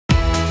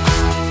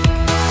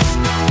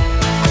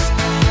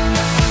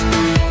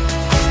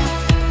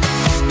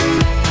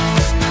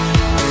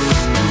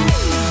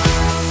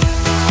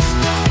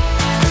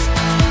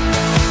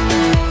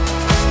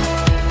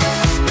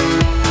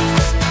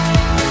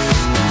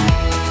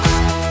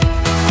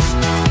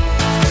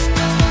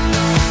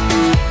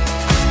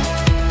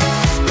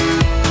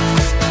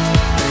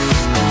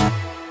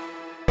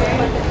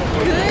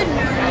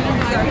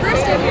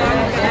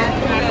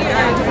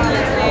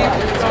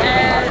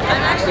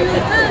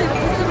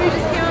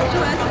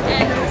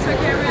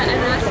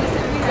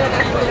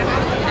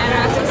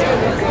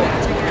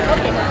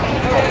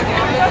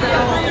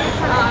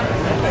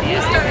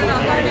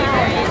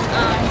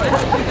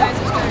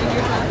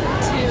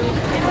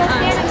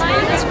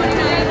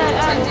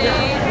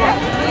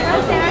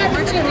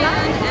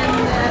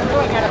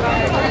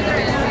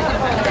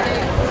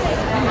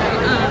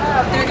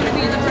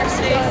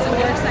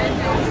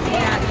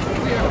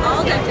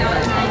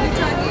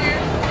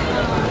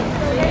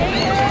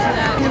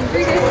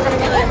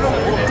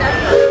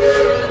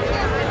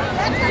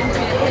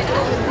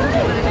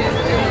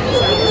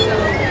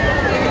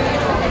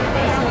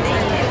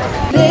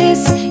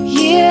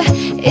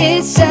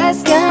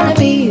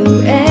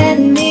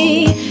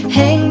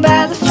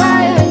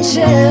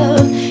chill.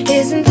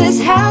 Isn't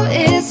this how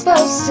it's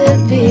supposed to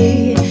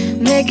be?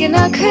 Making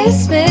our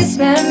Christmas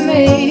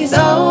memories.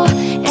 Oh,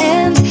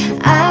 and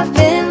I've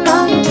been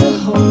longing to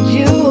hold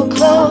you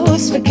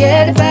close.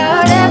 Forget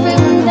about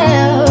everyone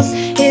else.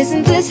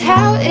 Isn't this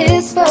how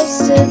it's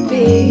supposed to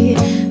be?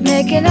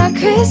 Making our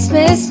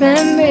Christmas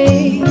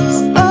memories.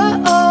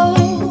 Oh,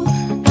 oh,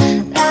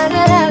 la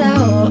da da da,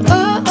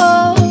 oh,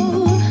 oh,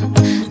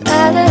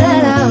 la da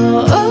da da,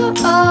 oh,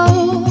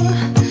 oh,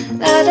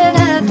 la da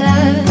da da.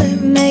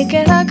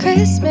 Making our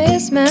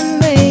Christmas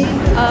memories.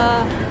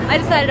 I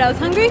decided I was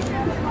hungry,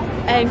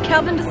 and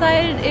Calvin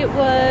decided it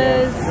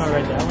was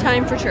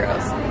time for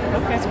churros.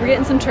 Okay. So we're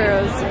getting some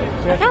churros.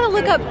 I gotta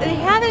look up, they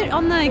have it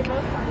on like,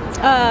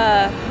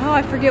 oh,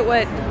 I forget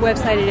what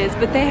website it is,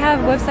 but they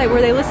have a website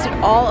where they listed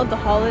all of the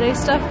holiday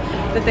stuff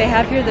that they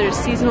have here that is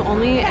seasonal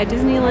only at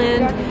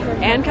Disneyland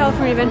and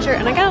California Adventure,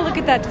 and I gotta look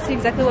at that to see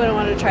exactly what I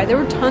wanted to try. There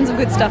were tons of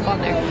good stuff on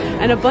there,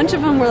 and a bunch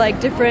of them were like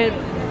different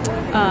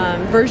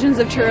versions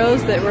of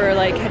churros that were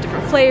like, had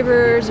different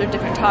flavors or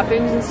different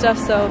toppings and stuff,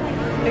 so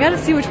I gotta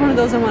see which one of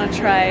those I want to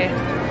try.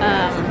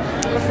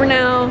 But for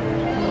now,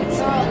 it's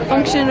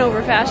function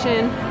over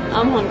fashion.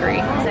 I'm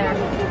hungry.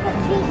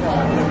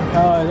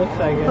 Oh, it looks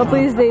like it.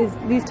 Hopefully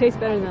these taste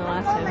better than the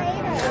last time.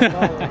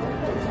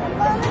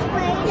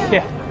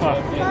 Yeah.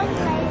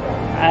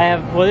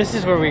 Well, this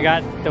is where we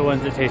got the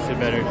ones that tasted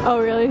better. Oh,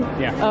 really?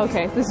 Yeah. Oh,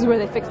 okay, so this is where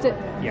they fixed it?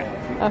 Yeah.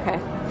 Okay.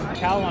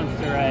 Cal wants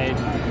to ride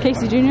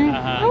Casey Jr.?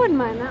 Uh-huh. I wouldn't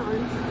mind that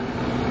one.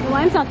 The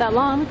line's not that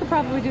long. We could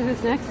probably do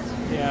this next.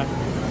 Yeah.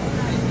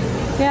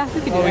 Yeah, we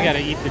could do that. Well, we gotta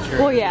eat the churros.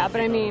 Well, yeah,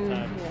 but I mean,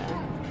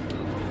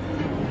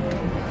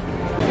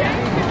 yeah.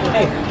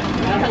 Hey,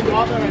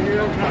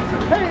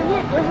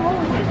 look, there's one.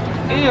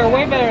 These are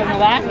way better than the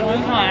last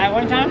one. At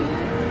one time.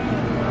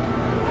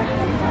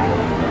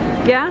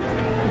 Yeah?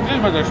 This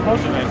is what they're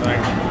supposed to taste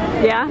like.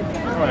 Yeah?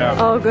 Oh, yeah.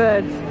 Oh,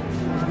 good.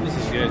 This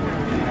is good.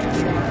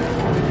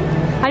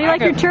 How do you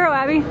like your churro,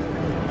 Abby?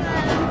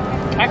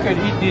 I could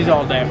eat these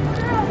all day.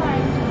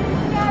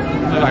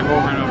 They're like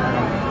over and over and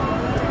over.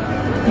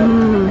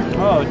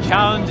 Oh,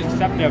 challenge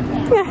accepted.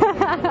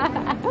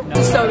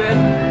 It's so good.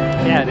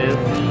 Yeah, it is.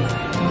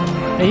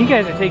 And you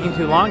guys are taking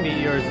too long to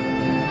eat yours.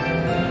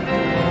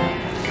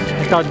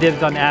 I call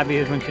dibs on Abby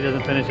is when she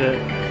doesn't finish it.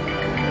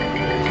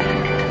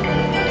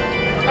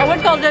 I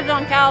would call dibs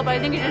on Cal, but I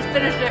think he just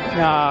finished it.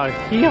 No,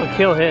 he'll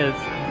kill his.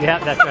 Yeah,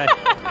 that's right.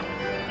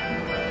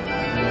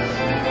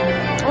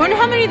 I wonder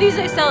how many of these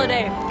they sell a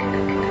day.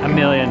 1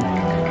 million.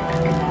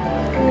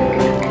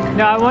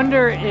 No, I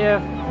wonder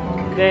if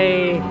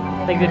they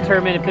like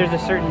determine if there's a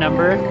certain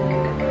number,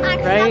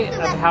 right?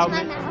 Of how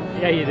many.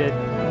 Yeah, you did.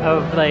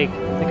 Of like,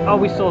 oh,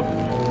 we sold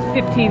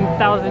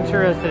 15,000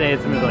 churros today.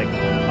 And someone's like,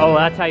 oh,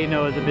 that's how you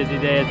know it was a busy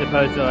day, as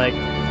opposed to like,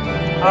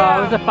 oh,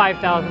 it was a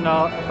 5,000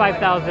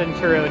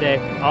 churro day.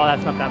 Oh,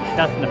 that's not that.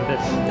 That's not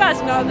this.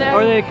 That's not there.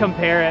 Or they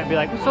compare it and be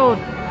like, we sold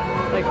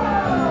like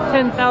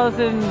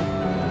 10,000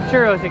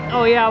 churros. Like,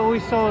 oh yeah, well, we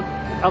sold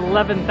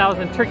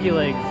 11,000 turkey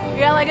legs.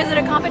 Yeah, like is it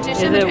a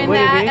competition between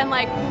that and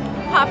like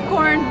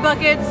popcorn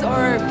buckets,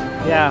 or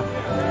yeah,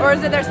 or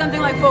is it there's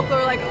something like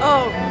folklore, like,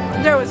 oh,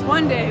 there was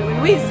one day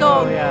when we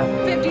sold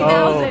 50,000.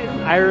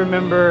 Oh, I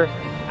remember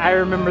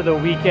the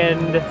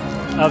weekend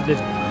of this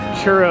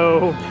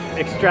churro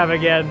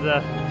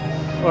extravaganza,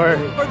 or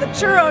the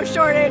churro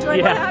shortage.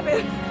 Like, what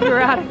happened? We're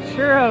out of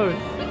churros.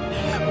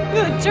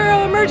 The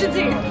churro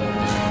emergency.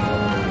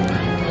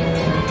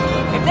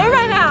 If they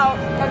ran out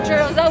of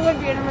churros, that would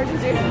be an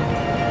emergency.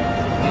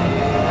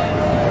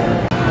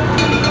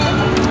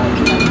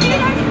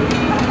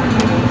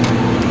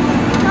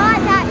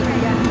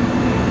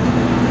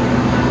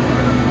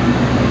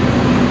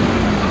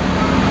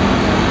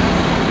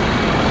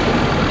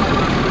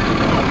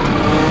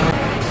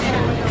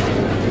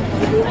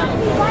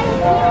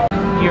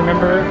 Do you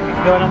remember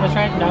going on this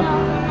ride? No?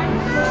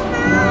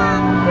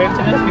 Wave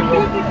to those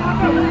people.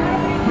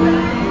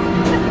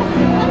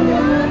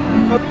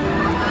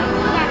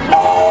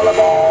 All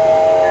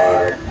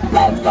aboard!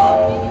 Let's go!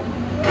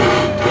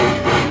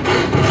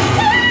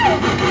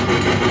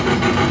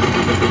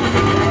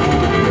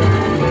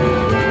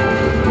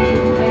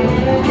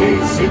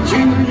 Casey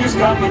Jr.'s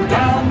coming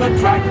down the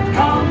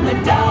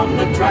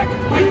track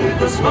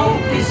with a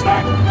smoky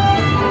stack.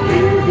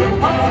 Hear him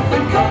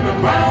puffin'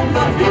 coming round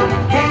the hill.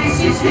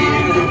 Casey's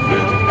here to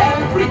thrill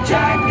every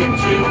Jack and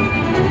Jill.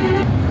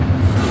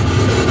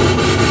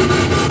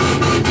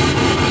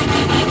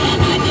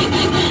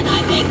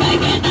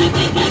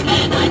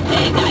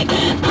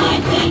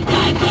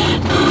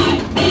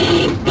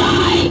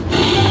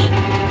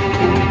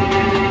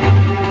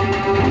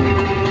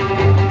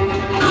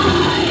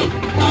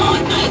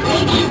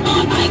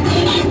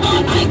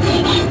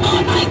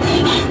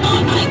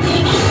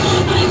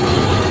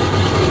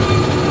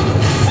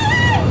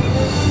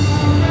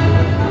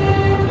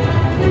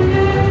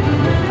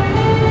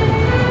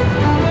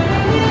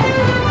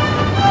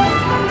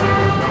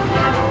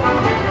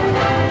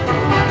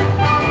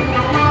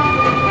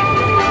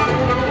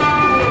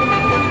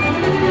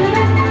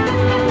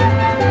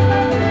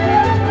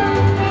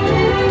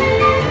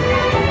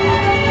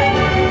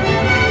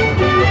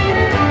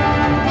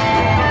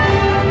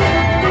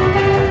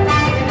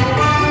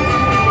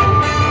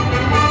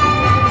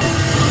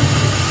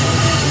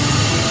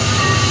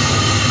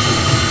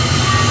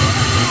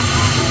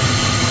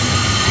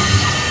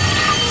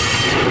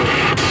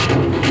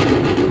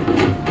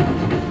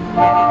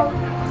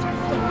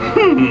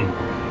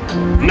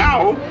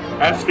 Now,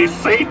 as we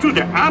say to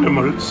the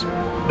animals,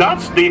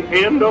 that's the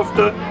end of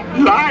the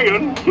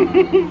lion.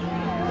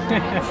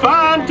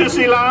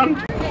 Fantasyland.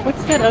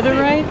 What's that other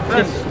ride?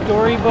 The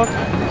storybook?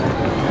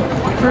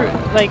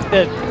 Like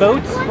the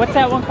boats? What's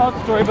that one called?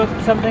 Storybook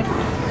something?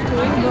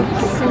 Storybook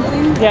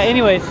something? Yeah,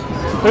 anyways,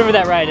 whatever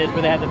that ride is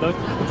where they had the boats.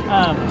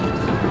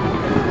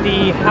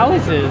 The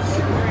houses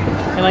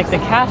and like the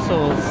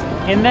castles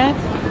in that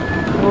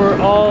were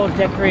all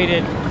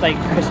decorated like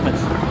Christmas.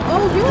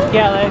 Oh, really?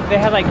 Yeah, like, they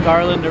had like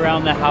garland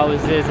around the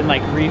houses and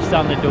like wreaths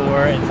on the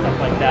door and stuff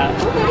like that.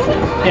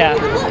 Okay. Yeah. I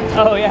didn't even look.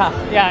 Oh yeah.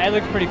 Yeah, it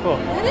looks pretty cool.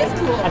 That is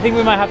cool. I think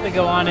we might have to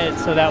go on it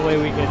so that way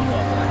we could.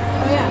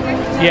 Oh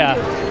yeah. Yeah.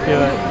 Do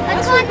it.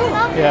 That's really cool.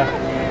 Yeah.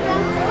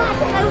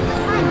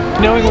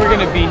 Knowing we're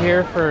gonna be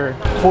here for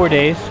 4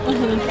 days,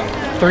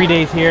 3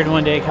 days here and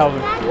 1 day at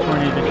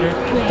California Adventure,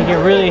 I think it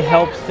really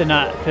helps to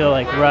not feel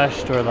like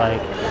rushed or like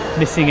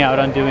missing out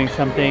on doing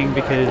something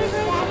because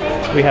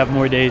we have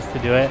more days to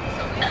do it.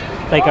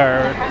 Like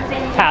our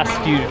past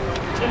few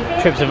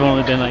trips have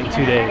only been like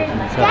 2 days,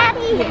 and so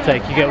it's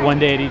like you get 1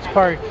 day at each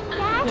park. You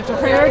have to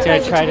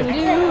prioritize Try to what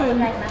you do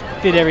and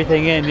fit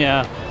everything in,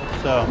 yeah.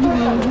 So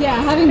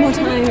yeah, having more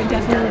time it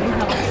definitely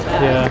helps.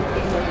 yeah.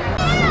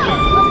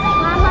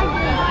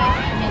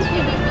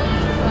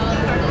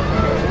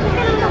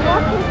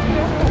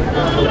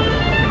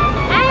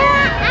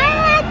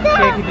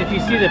 Okay, if you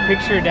see the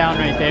picture down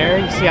right there,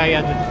 you see how you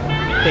have the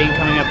thing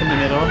coming up in the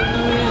middle?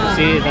 Yeah.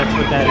 See, that's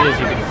what that is.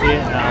 You can see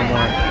it now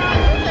more.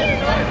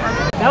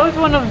 That was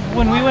one of,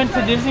 when we went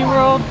to Disney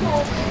World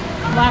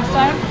last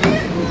time,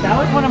 that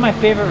was one of my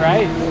favorite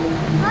rides.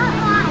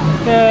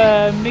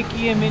 The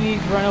Mickey and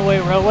Minnie's Runaway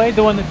Railway,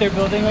 the one that they're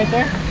building right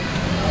there.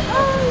 Oh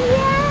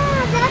yeah,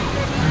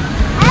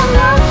 I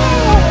love it.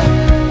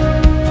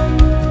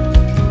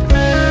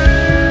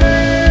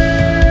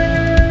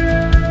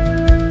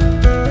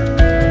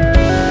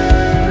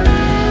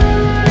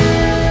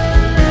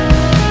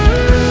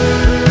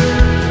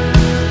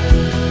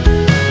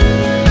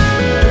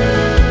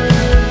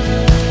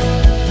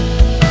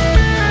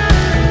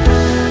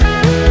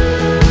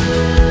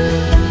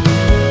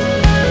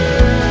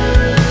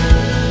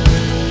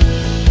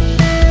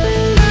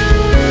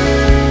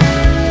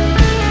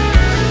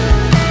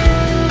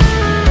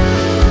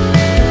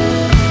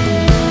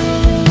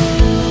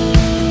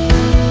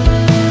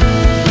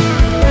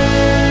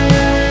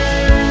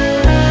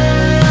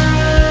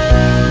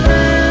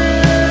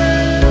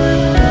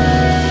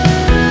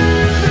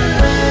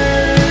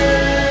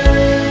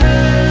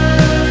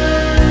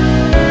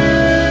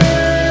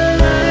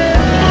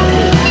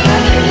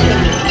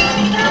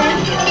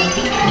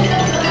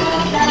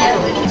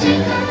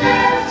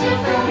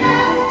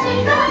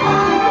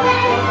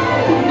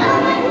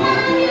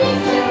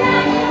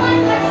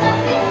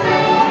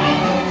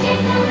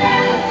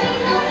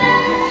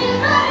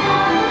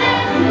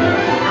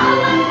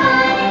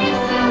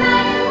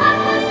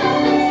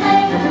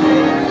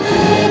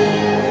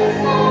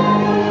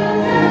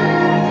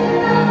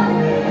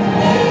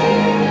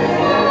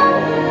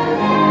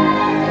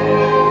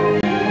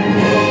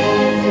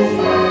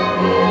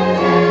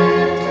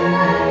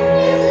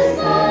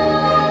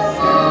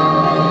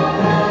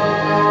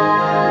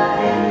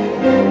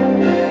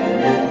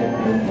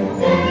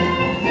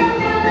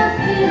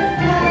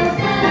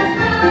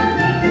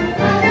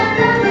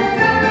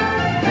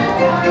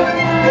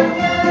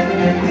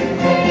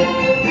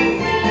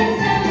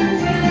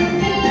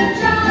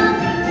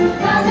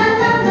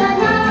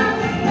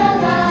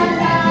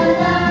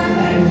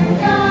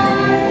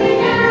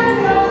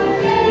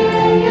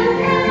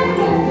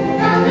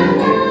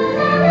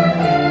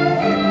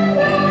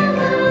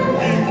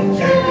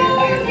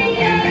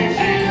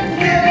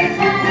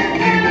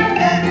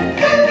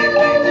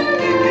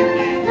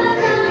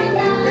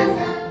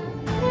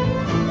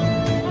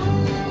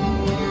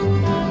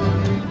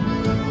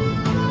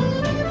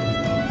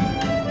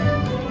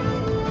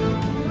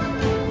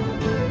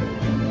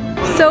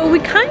 So we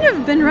kind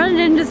of been running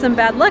into some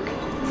bad luck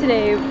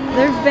today.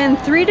 There's been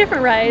 3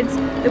 different rides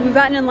that we've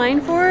gotten in line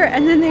for,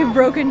 and then they've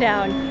broken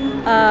down.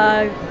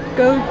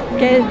 Go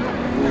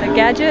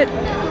Gadget. I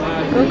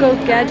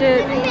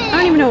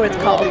don't even know what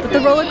it's called, but the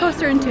roller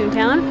coaster in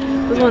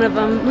Toontown was one of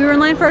them. We were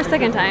in line for our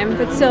second time,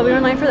 but still we were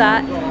in line for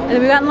that. And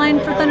then we got in line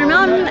for Thunder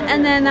Mountain,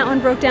 and then that one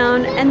broke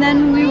down. And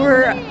then we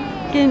were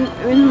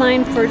in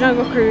line for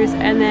Jungle Cruise,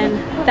 and then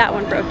that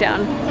one broke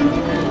down.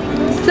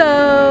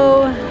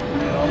 So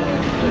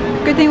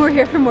good thing we're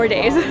here for more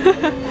days.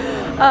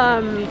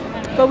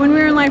 But when we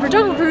were in line for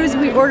Jungle Cruise,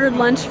 we ordered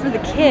lunch for the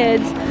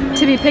kids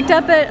to be picked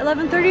up at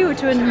 11:30,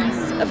 which was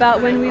about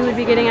when we would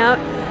be getting out.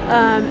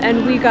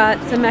 And we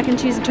got some mac and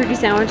cheese and turkey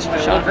sandwich,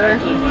 shocker,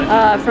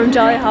 from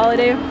Jolly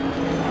Holiday.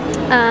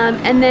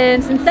 And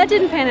then since that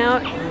didn't pan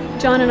out,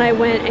 John and I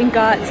went and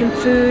got some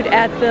food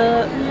at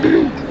the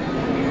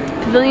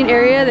pavilion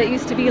area that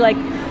used to be like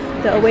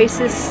the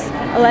Oasis,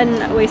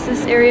 Aladdin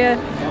Oasis area,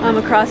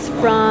 across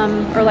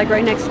from, or like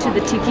right next to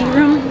the tiki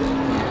room.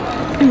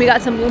 And we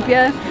got some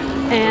lumpia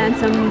and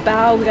some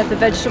bao. We got the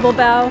vegetable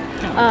bao,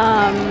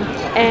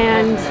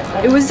 and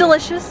it was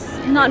delicious.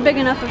 not big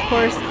enough, of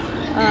course.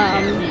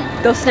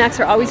 Those snacks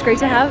are always great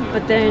to have,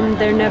 but then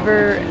they're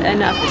never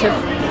enough to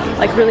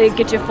like really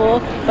get you full.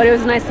 But it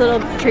was a nice little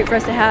treat for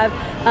us to have.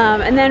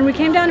 And then we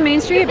came down to Main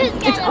Street.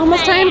 It's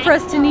almost time for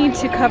us to need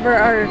to cover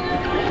our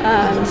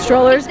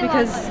strollers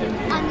because it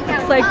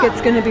looks like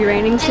it's going to be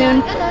raining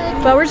soon.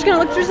 But we're just going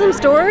to look through some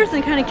stores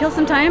and kind of kill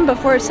some time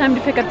before it's time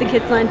to pick up the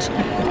kids' lunch.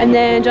 And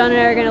then John and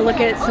I are going to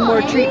look at some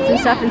more treats and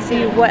stuff and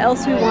see what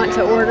else we want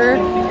to order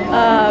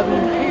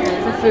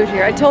for food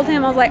here. I told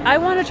him, I was like, I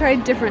want to try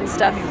different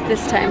stuff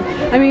this time.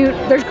 I mean,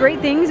 there's great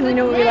things and we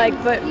know what we like,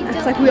 but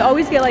it's like we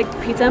always get like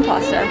pizza and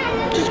pasta,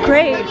 which is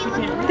great.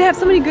 They have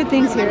so many good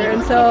things here,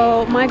 and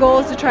so my goal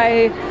is to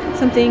try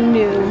something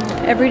new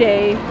every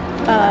day,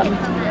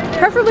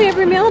 preferably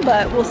every meal,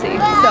 but we'll see.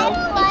 So.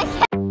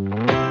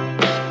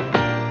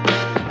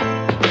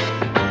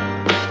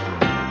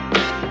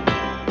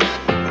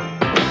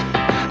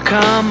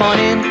 Come on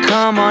in,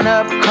 come on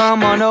up,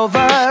 come on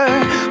over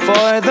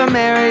for the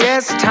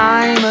merriest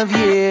time of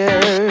year.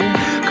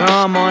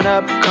 Come on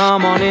up,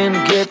 come on in,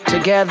 get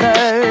together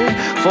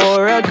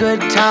for a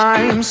good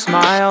time,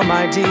 smile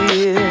my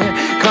dear.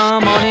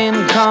 Come on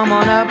in, come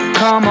on up,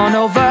 come on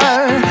over,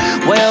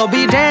 we'll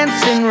be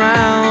dancing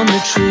round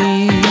the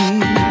tree.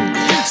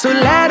 So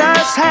let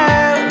us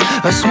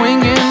have a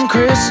swinging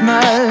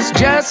Christmas,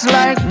 just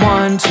like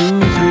 1, 2, 3.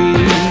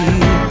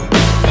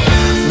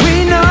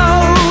 We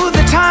know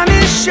the time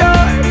is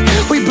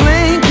short, we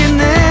blink and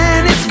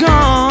then it's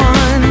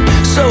gone.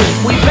 So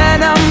we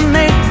better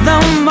make the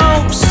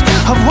most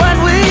of what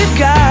we've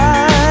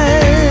got.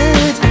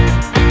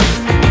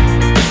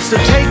 So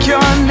take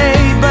your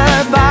neighbor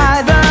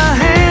by the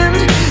hand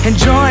and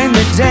join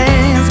the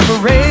dance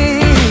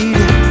parade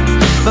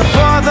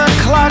before the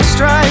clock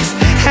strikes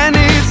and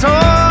it's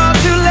all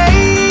too late.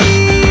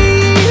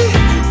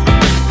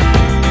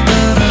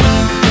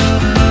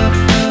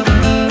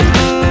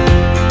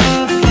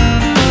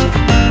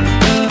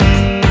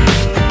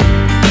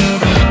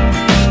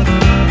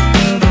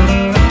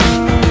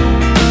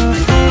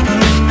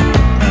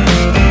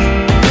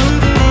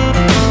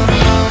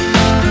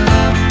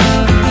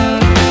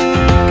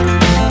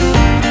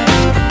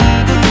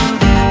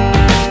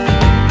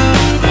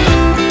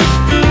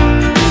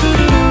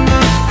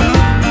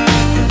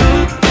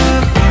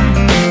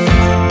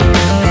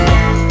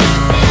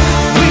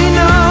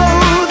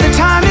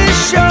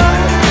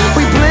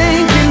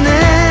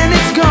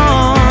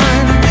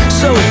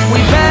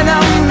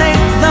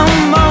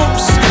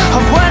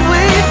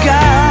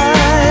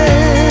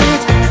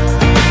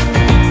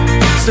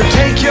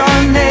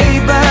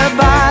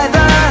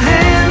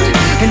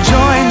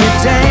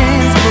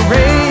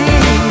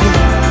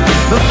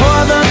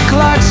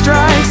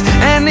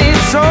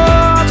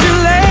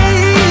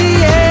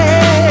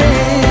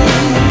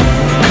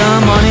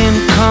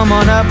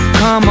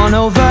 Come on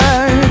over,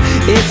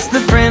 it's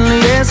the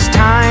friendliest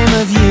time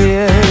of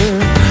year.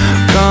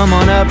 Come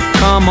on up,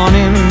 come on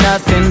in,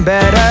 nothing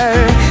better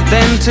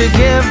than to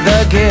give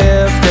the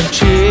gift of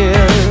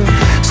cheer.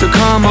 So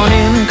come on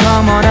in,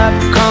 come on up,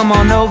 come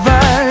on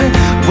over,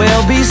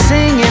 we'll be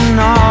singing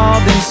all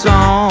these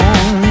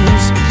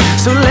songs.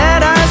 So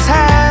let us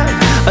have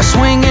a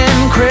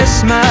swinging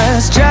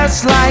Christmas,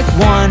 just like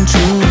 1, 2,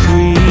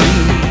 3.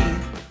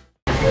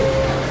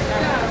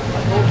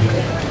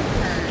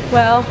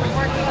 Well,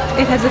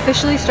 it has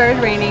officially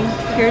started raining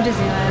here at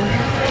Disneyland,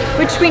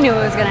 which we knew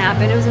it was going to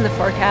happen. It was in the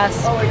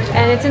forecast,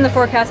 and it's in the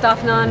forecast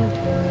off and on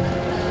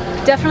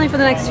definitely for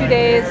the next 2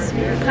 days,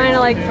 kind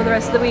of like for the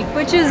rest of the week,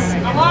 which is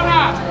a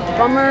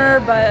bummer,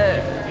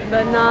 but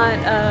not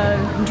a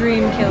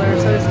dream killer,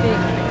 so to speak.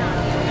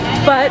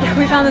 But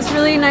we found this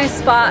really nice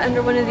spot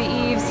under one of the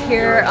eaves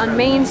here on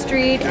Main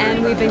Street,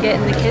 and we've been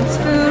getting the kids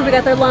food. We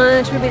got their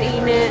lunch, we've been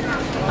eating it.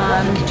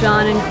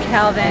 John and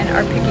Calvin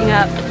are picking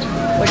up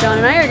what John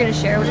and I are going to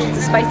share, which is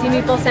a spicy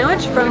meatball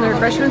sandwich from the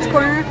refreshments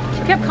corner.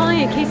 We kept calling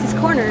it Casey's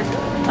Corner,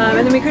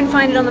 and then we couldn't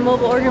find it on the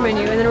mobile order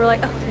menu, and then we're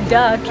like, oh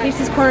duh,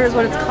 Casey's Corner is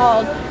what it's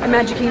called at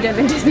Magic Kingdom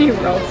and Disney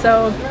World,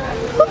 so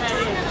whoops.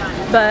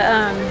 But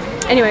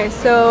anyway,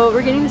 so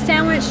we're getting the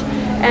sandwich,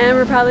 and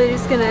we're probably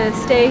just going to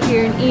stay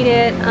here and eat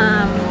it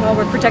while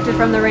we're protected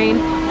from the rain.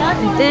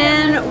 And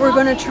then we're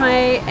going to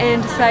try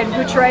and decide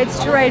which rides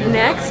to ride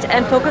next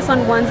and focus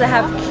on ones that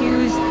have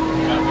queues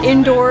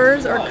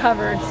indoors or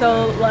covered.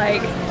 So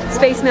like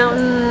Space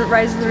Mountain,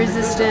 Rise of the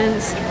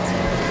Resistance,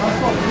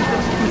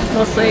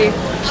 mostly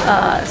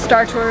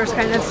Star Tours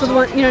kind of. So the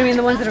one, you know what I mean,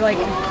 the ones that are like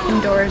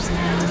indoors.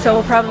 So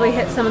we'll probably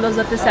hit some of those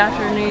up this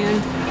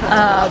afternoon.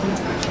 I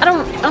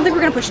don't think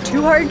we're gonna push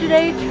too hard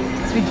today,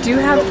 because we do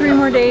have 3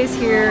 more days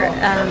here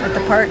at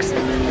the parks.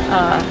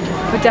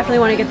 We definitely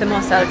want to get the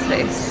most out of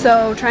today.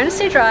 So trying to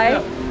stay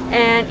dry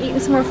and eating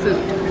some more food.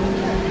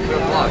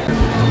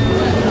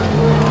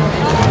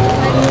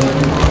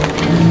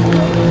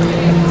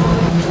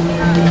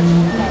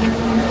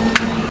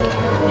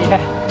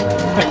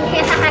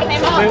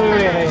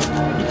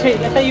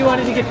 Wait. I thought you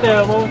wanted to get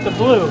the one with the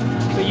blue,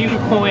 but you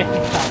went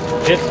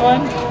this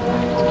one?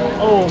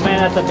 Oh man,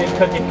 that's a big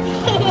cookie.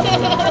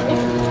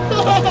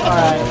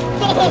 Alright.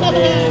 And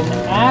then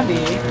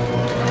Abby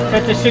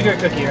That's a sugar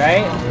cookie,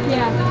 right?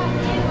 Yeah.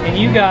 And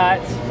you got,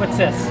 what's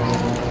this?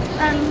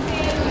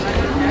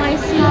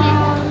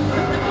 Marshmallow.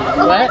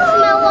 What?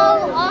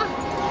 Marshmallow.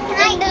 Can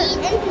I eat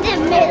in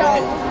the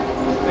middle?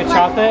 With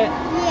chocolate?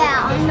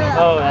 Yeah, on the,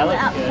 Oh, that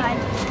looks outside.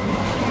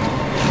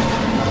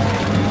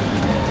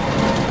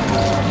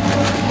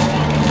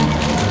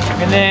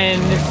 Good. And then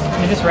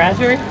is this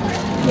raspberry?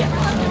 Yeah.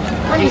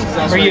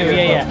 For you,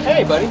 yeah.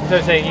 Hey, buddy.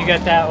 So say you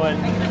got that one.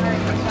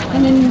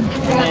 And then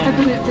I got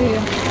peppermint for you.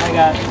 I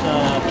got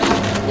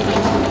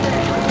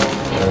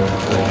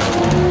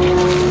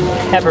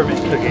peppermint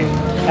cookie.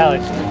 That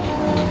looks good.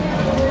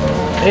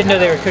 I didn't know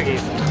they were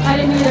cookies. I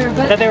didn't either, I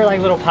but thought they were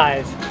like little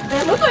pies.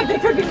 they look like they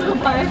cookies, little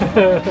pies.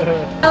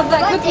 How's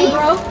that cookie,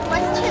 bro?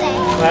 What's today?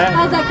 What?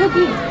 How's that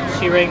cookie?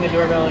 She rang the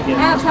doorbell again.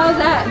 Abs, how's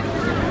that?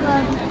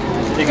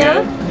 Is it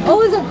good?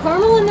 Oh, is there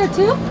caramel in there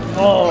too?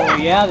 Oh,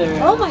 yeah, there is.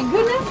 Oh my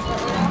goodness.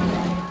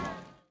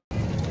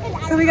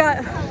 So we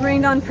got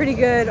rained on pretty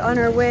good on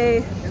our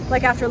way,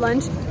 like after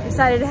lunch. We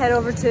decided to head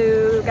over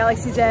to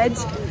Galaxy's Edge.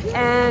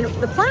 And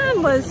the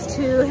plan was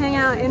to hang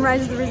out in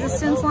Rise of the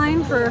Resistance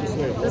line for,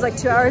 it was like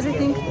 2 hours, I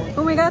think.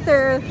 When we got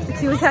there, the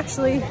queue was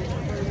actually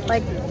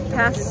like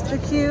past the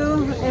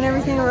queue and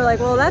everything. We're like,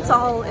 well, that's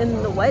all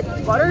in the wet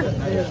water.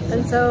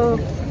 And so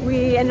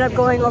we ended up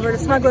going over to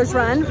Smuggler's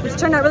Run, which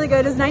turned out really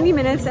good. It was 90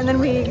 minutes, and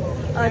then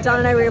John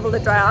and I were able to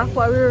dry off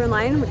while we were in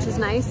line, which was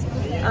nice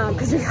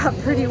because we got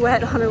pretty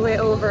wet on our way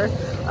over.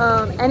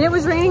 And it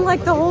was raining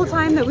like the whole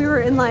time that we were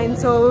in line,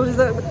 so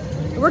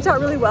it worked out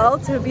really well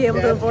to be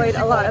able to avoid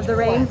a lot of the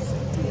rain.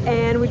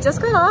 And we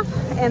just got off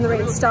and the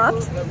rain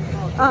stopped.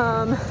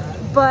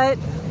 But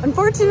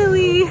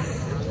unfortunately,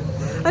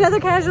 another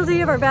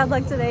casualty of our bad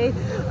luck today,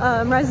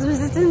 Rise of the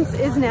Resistance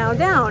is now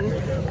down.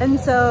 And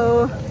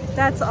so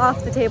that's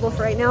off the table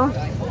for right now.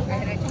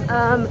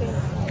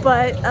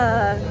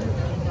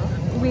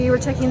 We were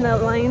checking the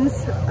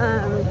lines,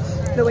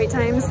 the wait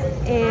times,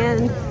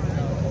 and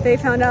they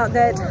found out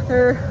that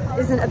there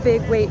isn't a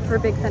big wait for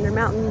Big Thunder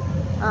Mountain.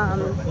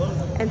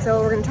 And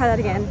so we're gonna try that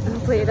again.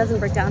 Hopefully it doesn't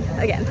break down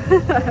again.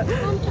 Can I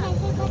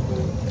say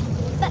something?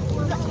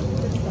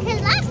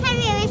 Because last time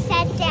we were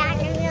sat down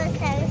and we were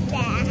so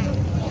sad.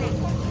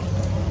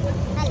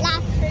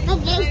 But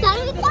they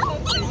started with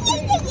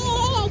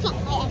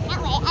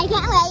I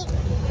can't wait.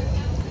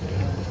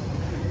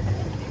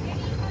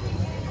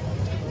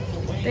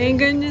 Thank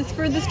goodness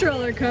for the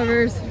stroller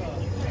covers.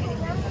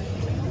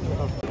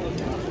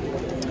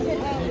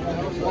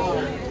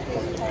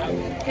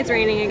 It's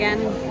raining again.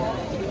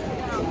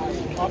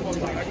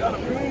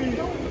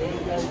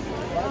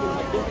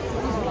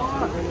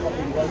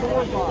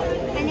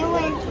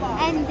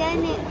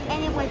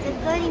 And it was a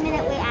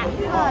 30-minute wait at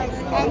first,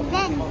 and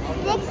then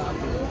 60,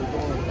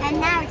 and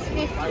now it's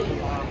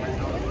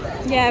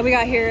 50. Yeah, we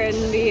got here and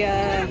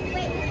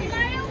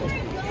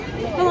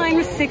the line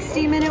was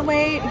 60-minute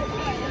wait,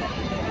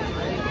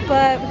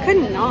 but we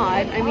couldn't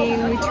not. I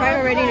mean, we tried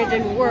already and it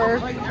didn't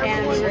work,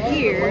 and we were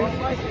here.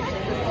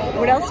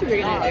 What else were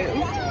we gonna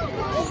do?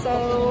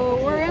 So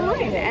we're in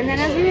line, and then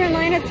as we were in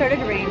line, it started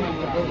to rain.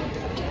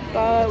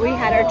 But we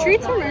had our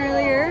treats from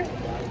earlier,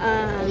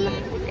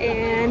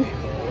 and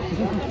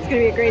it's gonna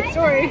be a great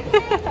story.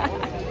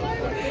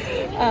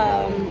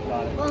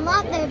 Well,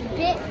 not the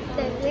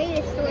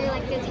greatest story,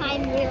 like the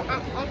time we were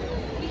at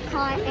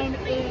Epcot and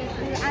we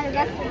were at a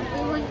restaurant.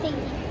 We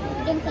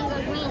didn't think it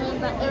was raining,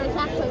 but it was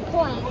actually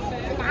pouring.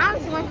 And I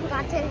was the one who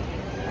got to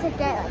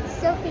get like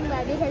soaking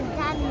wet because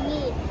Dad and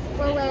me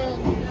were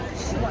wearing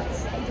shorts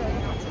during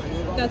that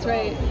time. That's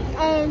right.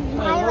 And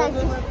my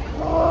legs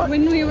were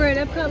when we were at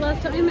Epcot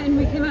last time and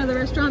we came out of the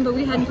restaurant, but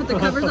we hadn't put the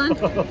covers on.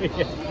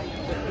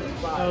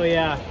 Oh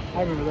yeah,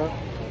 I remember that.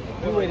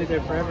 We waited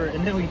there forever,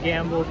 and then we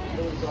gambled,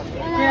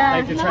 Yeah.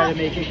 like to try to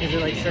make it because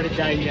it like started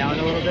dying down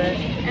a little bit.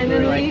 And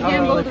then we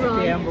gambled let's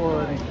wrong. gamble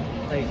and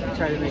like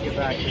try to make it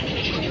back.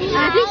 And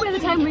I think by the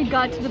time we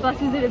got to the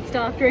buses, it had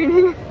stopped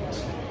raining.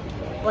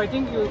 Well, I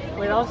think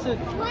we also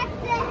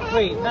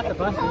wait, not the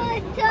buses.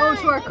 Oh,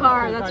 to our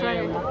car. That's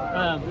right.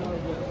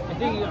 I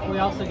think we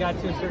also got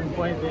to a certain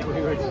point that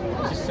we were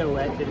just so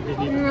wet that it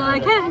didn't even We were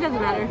like, eh, it doesn't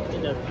matter.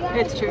 It doesn't.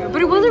 It's true.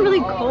 But it wasn't really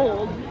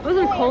cold. It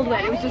wasn't a cold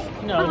wet. It was just...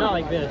 No, not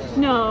like this.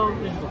 No.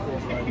 This is the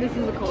coolest one. This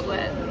is a cold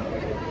wet.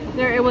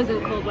 It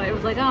wasn't cold wet. It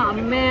was like, oh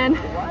man.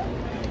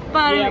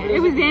 But, Yeah, but it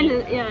was the end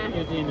of... It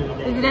was the end of the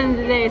day. It was the end of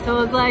the day. So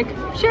it was like,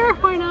 sure,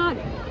 why not?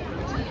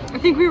 I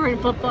think we were in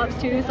flip-flops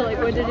too, so like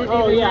what did it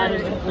Oh even yeah, I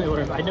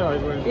matter? I know I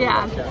was wearing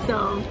Yeah, flip-flops.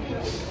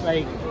 so...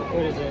 Like,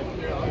 what is it?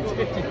 It's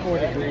 54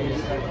 degrees.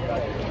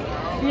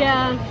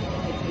 Yeah.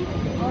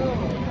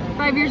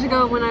 5 years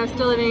ago when I was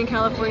still living in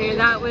California,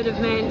 that would have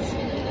meant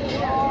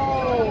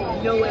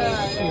no way.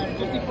 Shoot,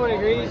 54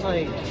 degrees,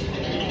 like,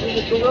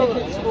 the girls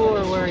at school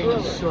are wearing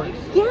shorts.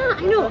 Yeah,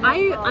 I know.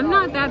 I'm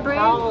not that brave.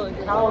 Kyle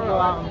will go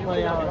out and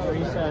play out at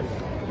recess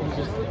and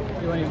just,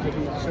 you won't even take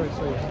his short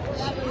sleeves.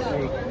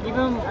 Like,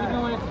 even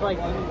when it's like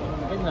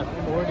in the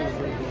 40s,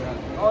 they do that.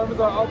 I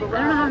don't know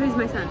how he's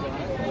my son.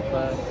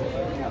 But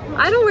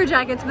I don't wear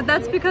jackets, but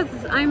that's because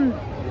I'm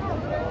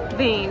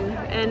vain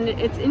and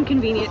it's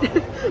inconvenient,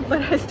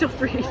 but I still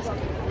freeze.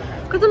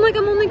 Cause I'm like,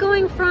 I'm only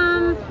going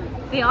from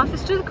the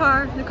office to the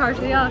car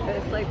to the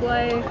office. Like,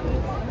 why? I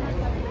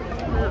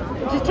don't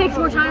know. It just takes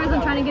more time as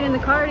I'm trying to get in the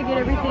car to get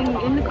everything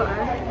in the car.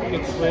 You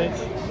could switch.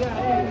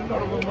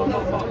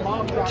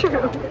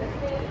 True.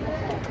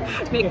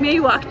 Make me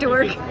walk to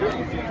work.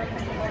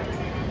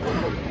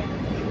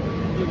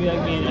 You'd be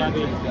like me and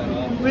Abby.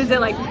 What is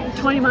it, like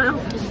 20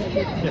 miles?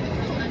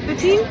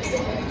 15?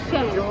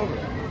 10.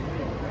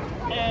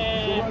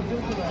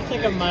 It's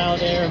like a mile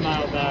there, a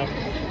mile back.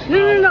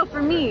 No,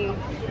 for me.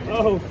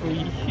 Oh, for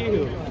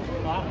you.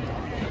 Wow.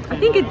 I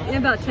think it's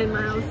about 10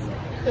 miles.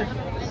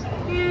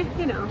 Yeah,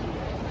 you know.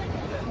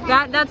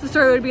 That's the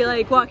story would be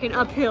like walking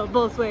uphill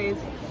both ways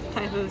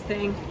type of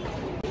thing.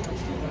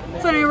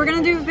 So anyway, we're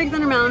gonna do Big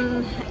Thunder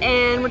Mountain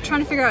and we're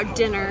trying to figure out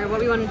dinner,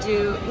 what we want to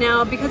do.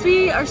 Now, because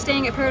we are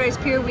staying at Paradise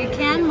Pier, we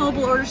can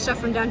mobile order stuff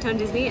from Downtown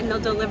Disney and they'll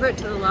deliver it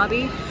to the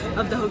lobby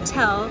of the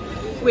hotel,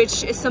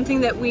 which is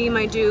something that we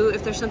might do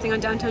if there's something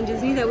on Downtown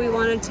Disney that we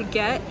wanted to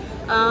get.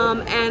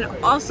 And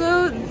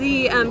also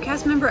the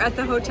cast member at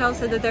the hotel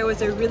said that there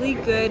was a really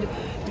good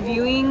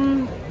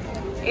viewing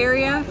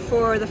area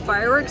for the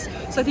fireworks,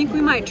 so I think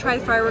we might try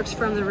the fireworks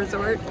from the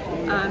resort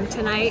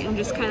tonight and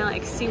just kind of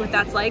like see what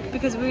that's like,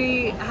 because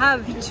we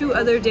have 2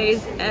 other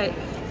days at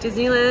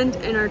Disneyland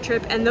in our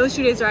trip and those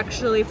 2 days are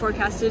actually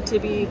forecasted to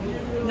be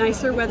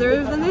nicer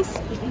weather than this,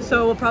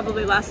 so we'll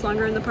probably last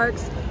longer in the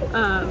parks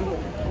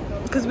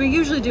because we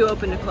usually do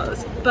open to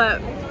close,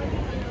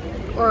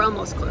 or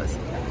almost close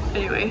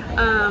anyway.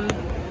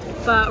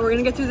 But we're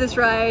gonna get through this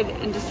ride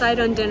and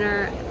decide on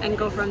dinner and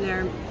go from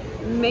there.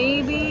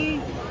 Maybe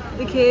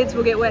the kids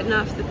will get wet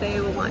enough that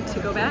they will want to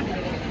go back.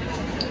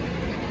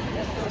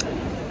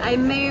 I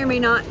may or may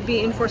not be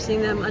enforcing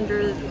them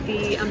under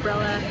the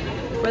umbrella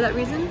for that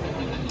reason.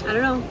 I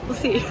don't know, we'll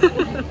see.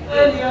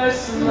 When you're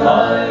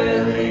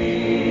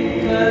smiling,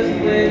 'cause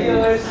when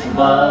you're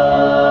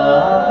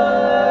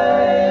smiling,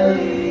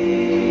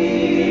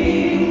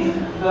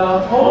 the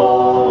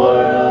whole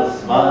world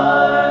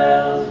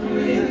smiles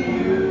with you.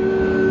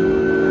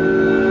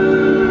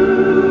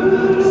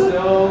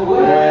 So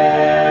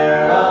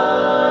wear a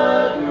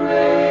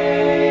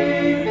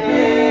great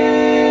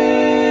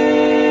face,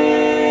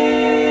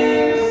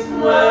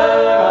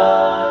 wear a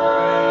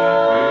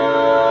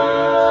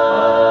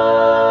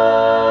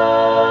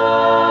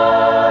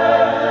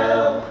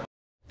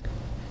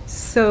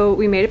So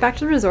we made it back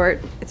to the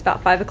resort. It's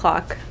about 5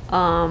 o'clock.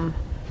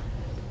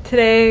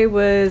 Today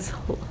was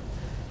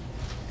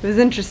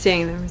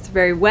interesting. It was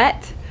very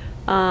wet,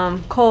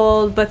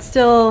 cold, but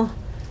still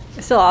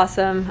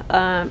awesome.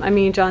 I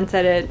mean, John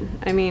said it.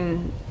 I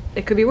mean,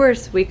 it could be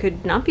worse. We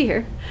could not be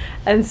here.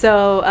 And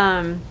so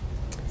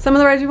some of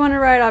the rides we wanted to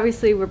ride,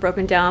 obviously, were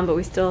broken down, but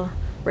we still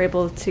were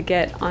able to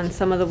get on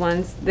some of the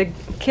ones. The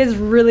kids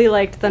really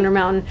liked Thunder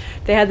Mountain.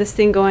 They had this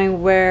thing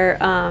going where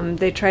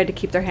they tried to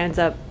keep their hands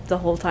up the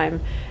whole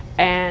time.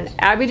 And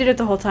Abby did it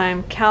the whole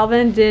time.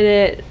 Calvin did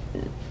it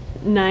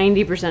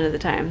 90% of the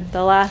time.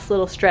 The last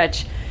little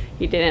stretch,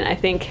 he didn't. I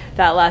think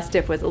that last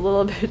dip was a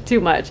little bit too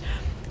much.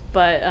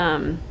 But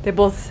they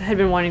both had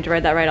been wanting to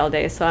ride that ride all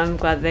day, so I'm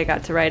glad they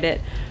got to ride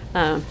it.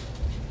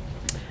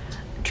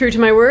 True to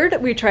my word,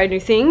 we tried new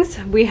things.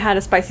 We had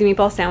a spicy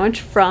meatball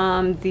sandwich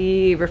from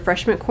the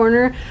refreshment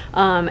corner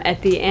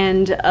at the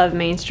end of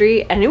Main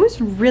Street, and it was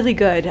really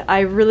good. I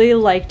really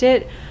liked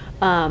it.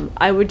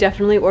 I would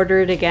definitely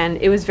order it again.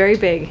 It was very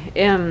big.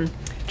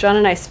 John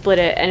and I split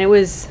it, and it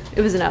was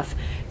enough.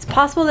 It's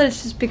possible that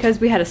it's just because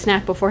we had a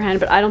snack beforehand,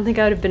 but I don't think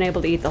I would have been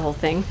able to eat the whole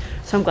thing.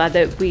 So I'm glad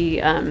that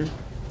we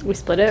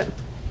split it.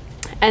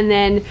 And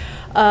then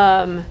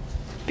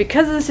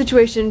because of the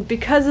situation,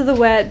 because of the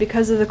wet,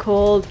 because of the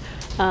cold,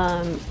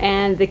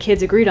 and the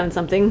kids agreed on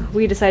something,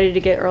 we decided to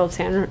get Earl's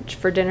sandwich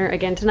for dinner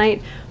again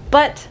tonight.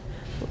 But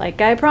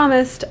like I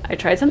promised, I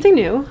tried something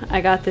new.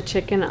 I got the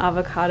chicken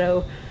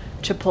avocado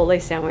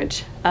chipotle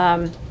sandwich,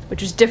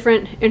 which was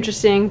different,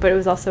 interesting, but it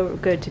was also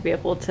good to be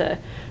able to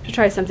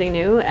try something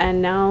new.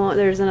 And now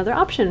there's another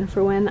option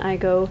for when I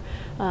go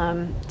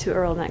to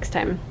Earl next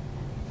time.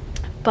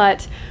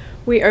 But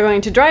we are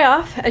going to dry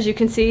off. As you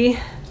can see,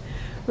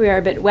 we are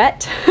a bit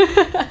wet.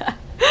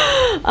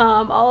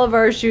 All of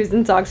our shoes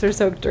and socks are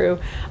soaked through.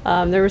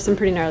 There were some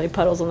pretty gnarly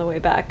puddles on the way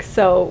back.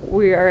 So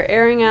we are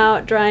airing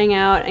out, drying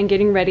out, and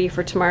getting ready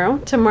for tomorrow.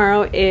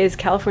 Tomorrow is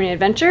California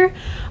Adventure.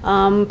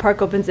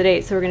 Park opens at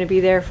 8, so we're going to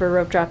be there for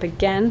rope drop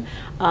again.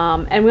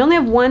 And we only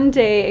have 1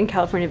 day in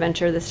California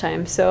Adventure this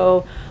time,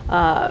 so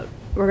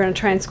we're going to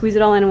try and squeeze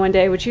it all in one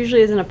day, which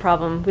usually isn't a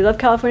problem. We love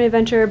California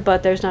Adventure,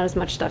 but there's not as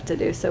much stuff to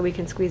do, so we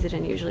can squeeze it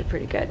in usually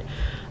pretty good.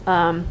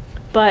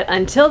 But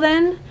until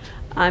then,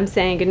 I'm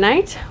saying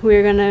goodnight.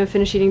 We're gonna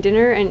finish eating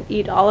dinner and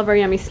eat all of our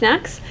yummy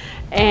snacks,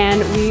 and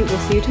we will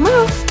see you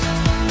tomorrow.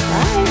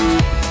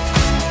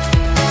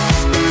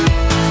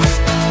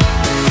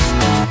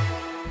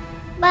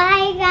 Bye.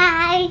 Bye,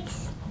 guys.